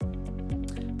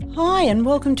Hi and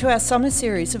welcome to our summer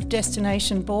series of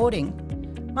Destination Boarding.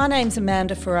 My name's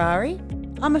Amanda Ferrari.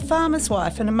 I'm a farmer's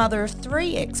wife and a mother of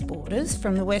 3 ex-boarders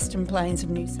from the Western Plains of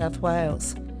New South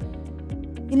Wales.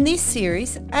 In this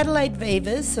series, Adelaide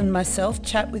Vivers and myself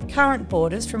chat with current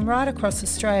boarders from right across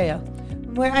Australia.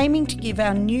 We're aiming to give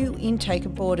our new intake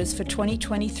of boarders for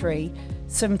 2023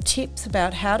 some tips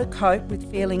about how to cope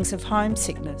with feelings of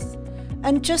homesickness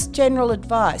and just general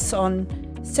advice on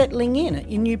settling in at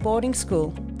your new boarding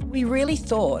school. We really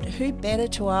thought who better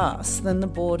to ask than the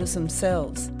boarders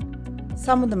themselves.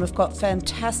 Some of them have got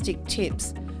fantastic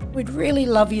tips. We'd really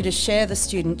love you to share the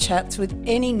student chats with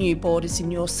any new boarders in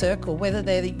your circle, whether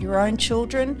they're your own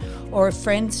children or a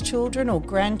friend's children or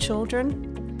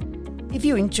grandchildren. If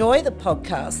you enjoy the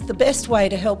podcast, the best way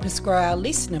to help us grow our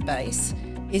listener base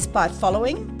is by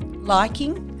following,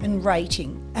 liking and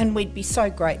rating, and we'd be so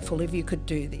grateful if you could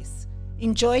do this.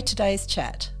 Enjoy today's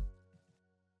chat.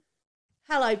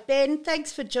 Hello Ben,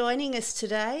 thanks for joining us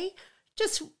today.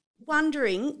 Just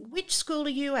wondering, which school are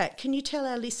you at? Can you tell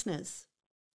our listeners?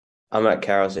 I'm at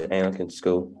Calrossy Anglican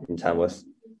School in Tamworth.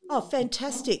 Oh,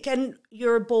 fantastic. And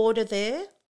you're a boarder there?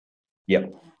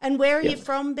 Yep. And where are you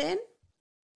from, Ben?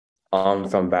 I'm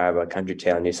from Barraba, country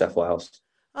town, New South Wales.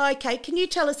 Okay, can you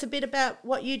tell us a bit about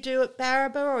what you do at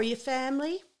Barraba or your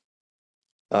family?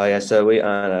 Oh yeah, so we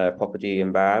own a property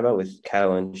in Barraba with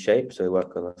cattle and sheep, so we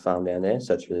work on the farm down there,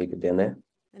 so it's really good down there.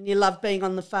 And you love being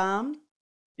on the farm?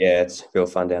 Yeah, it's real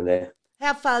fun down there.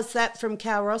 How far's that from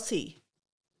Calrossy?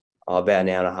 Oh, about an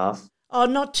hour and a half. Oh,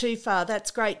 not too far.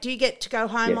 That's great. Do you get to go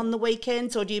home on the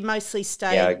weekends or do you mostly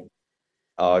stay? Yeah,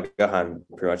 I go home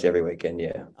pretty much every weekend,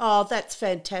 yeah. Oh, that's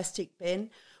fantastic, Ben.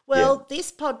 Well,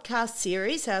 this podcast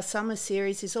series, our summer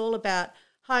series, is all about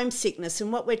homesickness,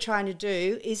 and what we're trying to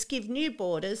do is give new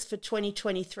boarders for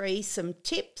 2023 some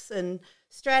tips and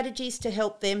strategies to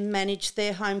help them manage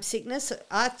their homesickness.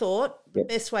 I thought the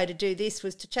best way to do this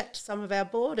was to chat to some of our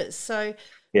boarders. So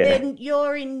then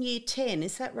you're in year 10,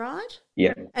 is that right?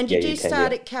 Yeah. And did you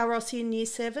start at Calrossy in year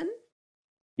 7?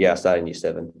 Yeah, I started in year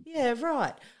 7. Yeah,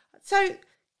 right. So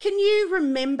can you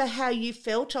remember how you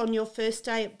felt on your first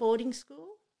day at boarding school?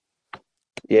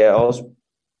 Yeah, on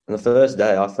the first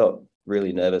day I felt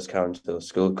really nervous going to the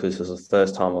school because it was the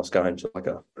first time I was going to like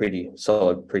a pretty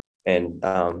solid and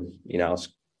I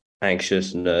was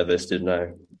anxious and nervous, didn't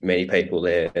know many people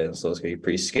there, so it was going to be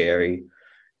pretty scary.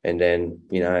 And then,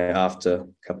 after a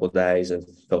couple of days it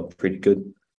felt pretty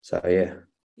good. So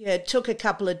yeah, it took a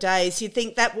couple of days. You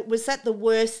think that was that the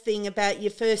worst thing about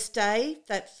your first day,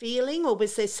 that feeling, or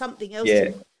was there something else?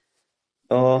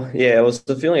 Oh, yeah, it was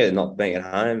the feeling of not being at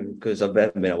home because I've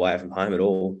never been away from home at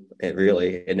all,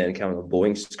 really. And then coming to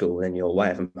boarding school, and you're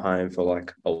away from home for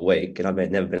like a week, and I've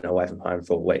never been away from home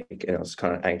for a week, and I was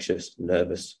kind of anxious,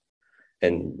 nervous,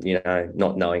 and,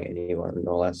 not knowing anyone and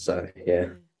all that. So, yeah.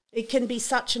 It can be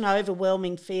such an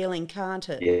overwhelming feeling, can't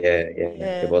it?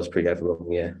 Yeah. It was pretty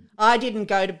overwhelming, yeah. I didn't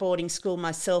go to boarding school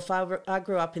myself. I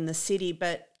grew up in the city,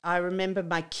 but I remember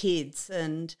my kids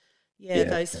and...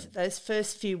 those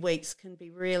first few weeks can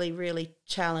be really, really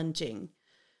challenging.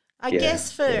 I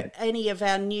guess for any of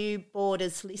our new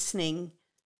boarders listening,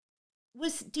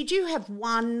 did you have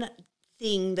one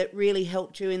thing that really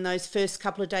helped you in those first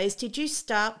couple of days? Did you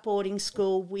start boarding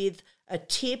school with a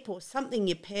tip or something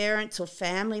your parents or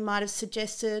family might have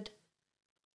suggested?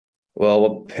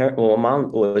 Well, my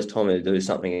mum always told me to do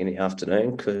something in the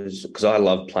afternoon because I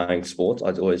love playing sports.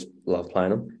 I always love playing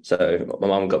them. So my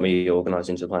mum got me organised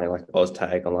into playing like Oz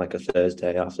tag on like a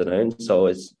Thursday afternoon. So I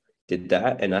always did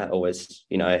that, and that always,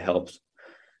 helped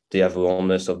the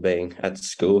overwhelmness of being at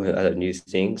school at a new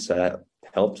thing. So that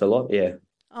helped a lot, yeah.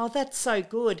 Oh, that's so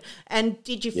good. And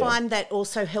did you find that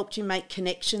also helped you make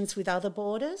connections with other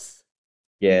boarders?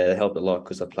 Yeah, it helped a lot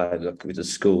because I played with the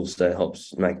school, so it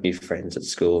helps make new friends at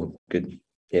school. Good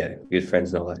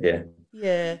friends and all that. Yeah.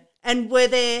 Yeah, and were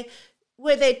there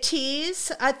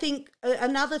tears? I think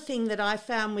another thing that I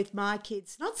found with my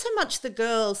kids, not so much the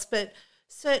girls, but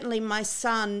certainly my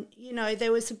son.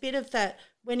 There was a bit of that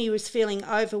when he was feeling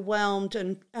overwhelmed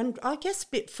and I guess a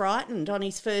bit frightened on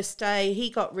his first day. He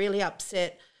got really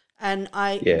upset, and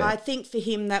I think for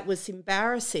him that was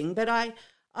embarrassing. But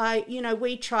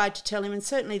we tried to tell him, and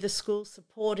certainly the school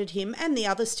supported him and the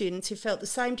other students who felt the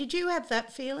same. Did you have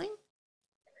that feeling?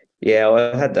 Yeah,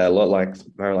 I had that a lot. Like, I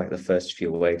remember, like the first few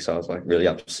weeks, I was like really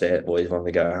upset. Always wanted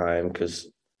to go home because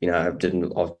I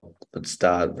would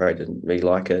start. I didn't really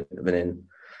like it, but then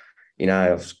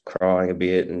I was crying a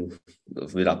bit and a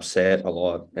bit upset a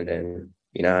lot, and then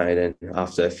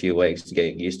after a few weeks,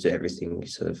 getting used to everything, you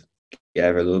sort of get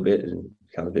over a little bit and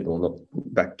become a bit more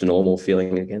back to normal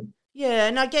feeling again. Yeah,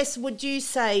 and I guess would you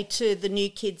say to the new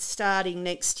kids starting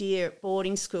next year at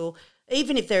boarding school,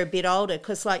 even if they're a bit older,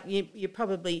 because like you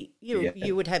probably Yeah,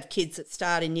 you would have kids that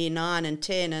start in year 9 and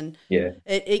 10, and yeah,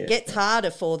 it yeah, gets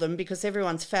harder for them because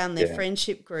everyone's found their yeah,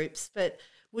 friendship groups. But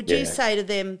would you yeah. say to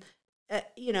them,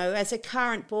 as a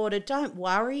current boarder, don't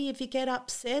worry if you get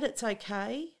upset, it's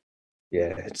okay.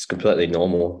 Yeah, it's completely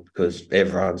normal because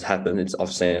everyone's happened.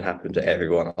 I've seen it happen to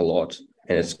everyone a lot,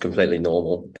 and it's completely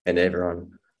normal. And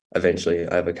everyone eventually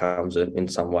overcomes it in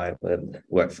some way that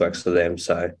works for them.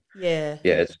 So Yeah.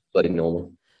 yeah, it's completely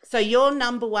normal. So your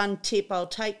number one tip I'll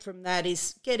take from that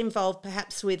is get involved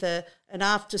perhaps with an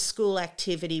after school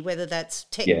activity, whether that's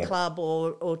tech Yeah, club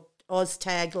or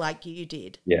OzTag like you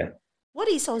did. yeah, What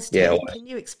is yeah. OzTag? Can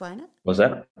you explain it? Was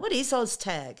that? What is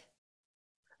OzTag?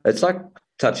 It's like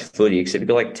touch footy, except you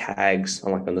got like tags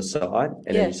on on the side,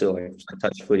 and then Yeah. you still like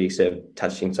touch footy, except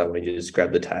touching someone, you just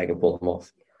grab the tag and pull them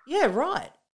off. Yeah,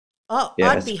 right. Oh,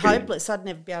 Yeah, I'd it's be pretty. hopeless. I'd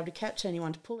never be able to catch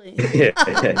anyone to pull it. Yeah,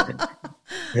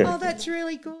 Oh, that's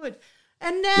really good.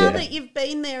 And now yeah. that you've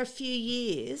been there a few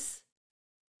years,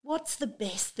 what's the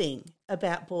best thing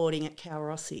about boarding at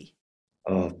Calrossy?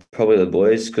 Oh, probably the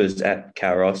boys, because at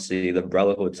Calrossy, the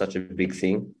brotherhood's such a big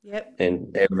thing, Yep.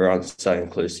 and everyone's so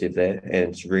inclusive there, and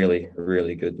it's really,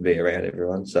 really good to be around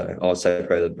everyone. So I'll say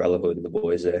probably the brotherhood and the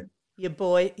boys there. Your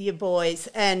boys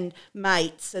and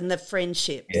mates and the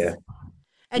friendships. Yeah,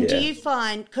 And do yeah, you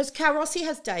find, because Calrossy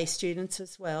has day students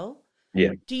as well,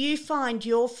 yeah, do you find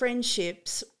your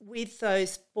friendships with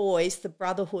those boys, the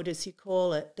brotherhood as you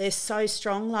call it, they're so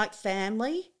strong like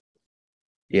family?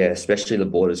 yeah. Especially the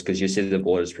boarders, because you see the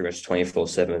boarders pretty much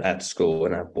 24/7 at school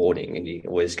and at boarding, and you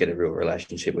always get a real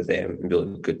relationship with them and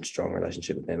build a good, strong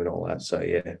relationship with them and all that. So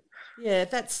yeah, Yeah,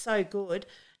 that's so good.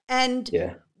 And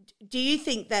yeah, do you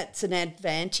think that's an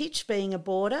advantage being a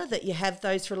boarder, that you have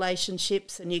those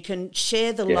relationships and you can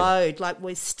share the yeah. load like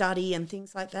with study and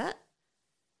things like that?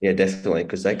 Yeah, definitely,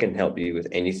 because they can help you with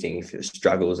anything. If it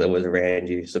struggles, they're always around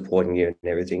you, supporting you and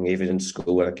everything. Even in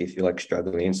schoolwork, if you're like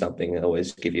struggling in something, they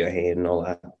always give you a hand and all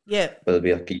that. Yeah, Whether it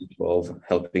be like year 12,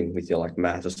 helping with your like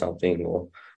math or something or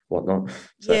whatnot.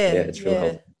 So yeah, yeah, it's real yeah.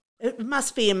 helpful. It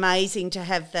must be amazing to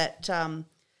have that,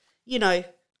 you know,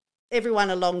 everyone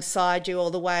alongside you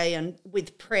all the way and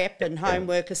with prep and Yeah,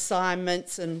 homework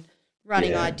assignments and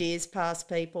running yeah, ideas past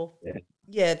people. yeah,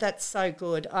 Yeah, that's so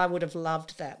good. I would have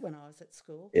loved that when I was at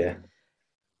school. yeah.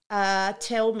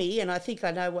 Tell me, and I think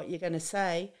I know what you're going to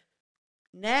say,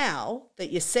 now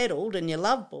that you're settled and you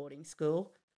love boarding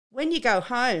school, when you go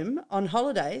home on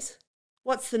holidays,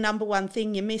 what's the number one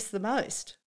thing you miss the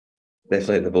most?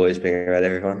 Definitely the boys being around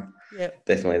everyone. Yep.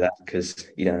 Definitely that because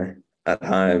at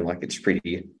home like it's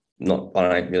pretty not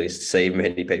I don't really see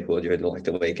many people during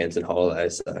the weekends and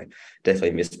holidays. So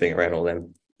definitely miss being around all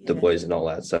them the Yeah. boys and all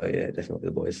that. So yeah, definitely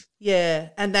the boys. Yeah.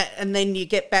 And then you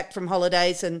get back from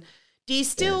holidays, and do you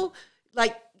Yeah. still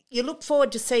like you look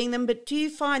forward to seeing them, but do you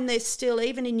find there's still,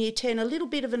 even in year 10, a little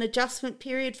bit of an adjustment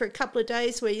period for a couple of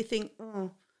days where you think,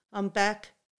 oh, I'm back?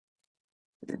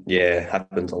 Yeah,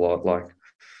 happens a lot. Like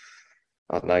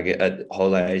I don't know, get at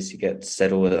holidays, you get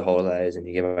settled at holidays and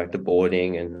you get back to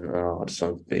boarding and I just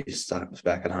want to be stuck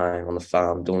back at home on the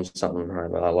farm doing something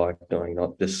I like doing,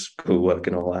 not just schoolwork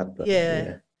and all that. But Yeah.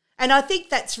 yeah, And I think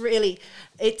that's really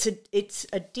it's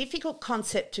a difficult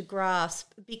concept to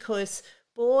grasp, because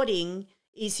boarding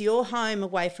is your home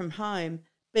away from home,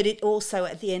 but it also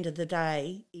at the end of the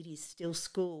day it is still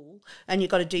school, and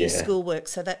you've got to do your yeah, schoolwork,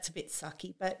 so that's a bit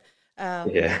sucky. But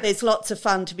yeah, there's lots of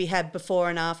fun to be had before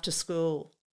and after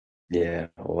school. yeah,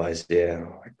 always, yeah.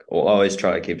 Like, I always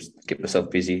try to keep myself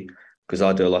busy because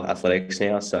I do a lot of athletics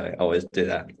now. So I always do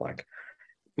that. Like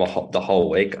the whole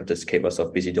week, I just keep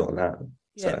myself busy doing that.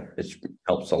 Yeah. So it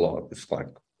helps a lot. It's like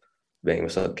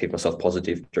keep myself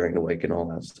positive during the week and all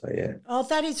that. So yeah, Oh,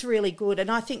 that is really good.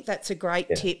 And I think that's a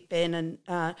great yeah, tip, Ben,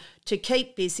 and to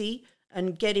keep busy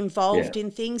and get yeah, involved in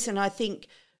things. And I think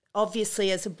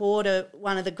obviously as a boarder,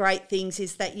 one of the great things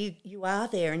is that you are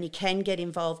there and you can get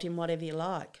involved in whatever you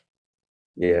like.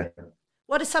 yeah,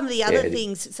 What are some of the other yeah.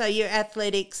 things? So your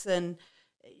athletics, and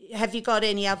have you got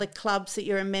any other clubs that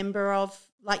you're a member of,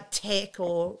 like tech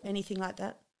or anything like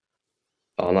that?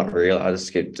 Oh, not really. I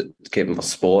just keep my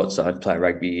sports. I play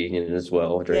rugby union as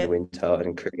well during Yeah. the winter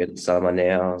and cricket in summer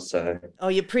now. So Oh,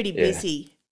 you're pretty yeah,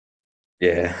 busy.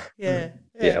 yeah, Yeah.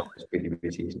 yeah. Yeah. Always pretty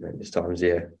busy, this times.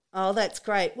 Yeah. Oh, that's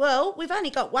great. Well, we've only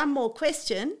got one more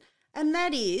question, and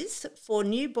that is for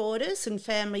new boarders and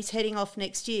families heading off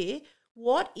next year,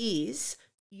 what is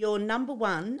your number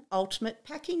one ultimate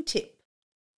packing tip?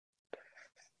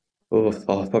 Oh,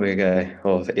 I'll probably go.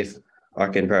 Oh, if I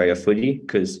can probably a footy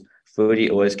because footy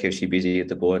always keeps you busy at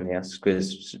the boarding house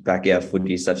because backyard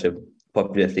footy is such a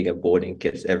popular thing at boarding,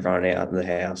 gets everyone out in the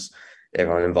house,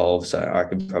 everyone involved. So I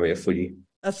reckon probably a footy.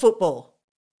 A football.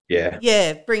 Yeah.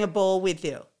 Yeah, bring a ball with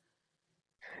you.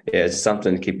 Yeah, it's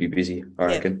something to keep you busy, I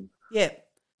reckon. Yeah.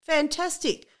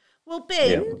 Fantastic. Well,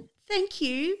 Ben, thank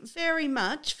you very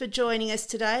much for joining us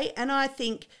today. And I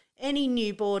think any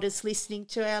new boarders listening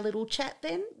to our little chat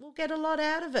then will get a lot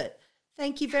out of it.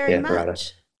 Thank you very much.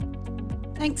 Right.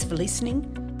 Thanks for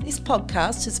listening. This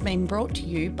podcast has been brought to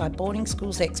you by Boarding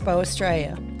Schools Expo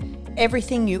Australia.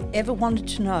 Everything you ever wanted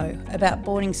to know about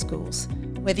boarding schools,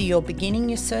 whether you're beginning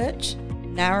your search,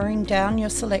 narrowing down your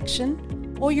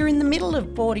selection, or you're in the middle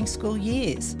of boarding school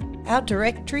years, our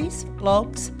directories,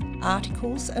 blogs,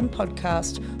 articles and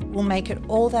podcasts will make it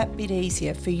all that bit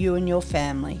easier for you and your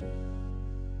family.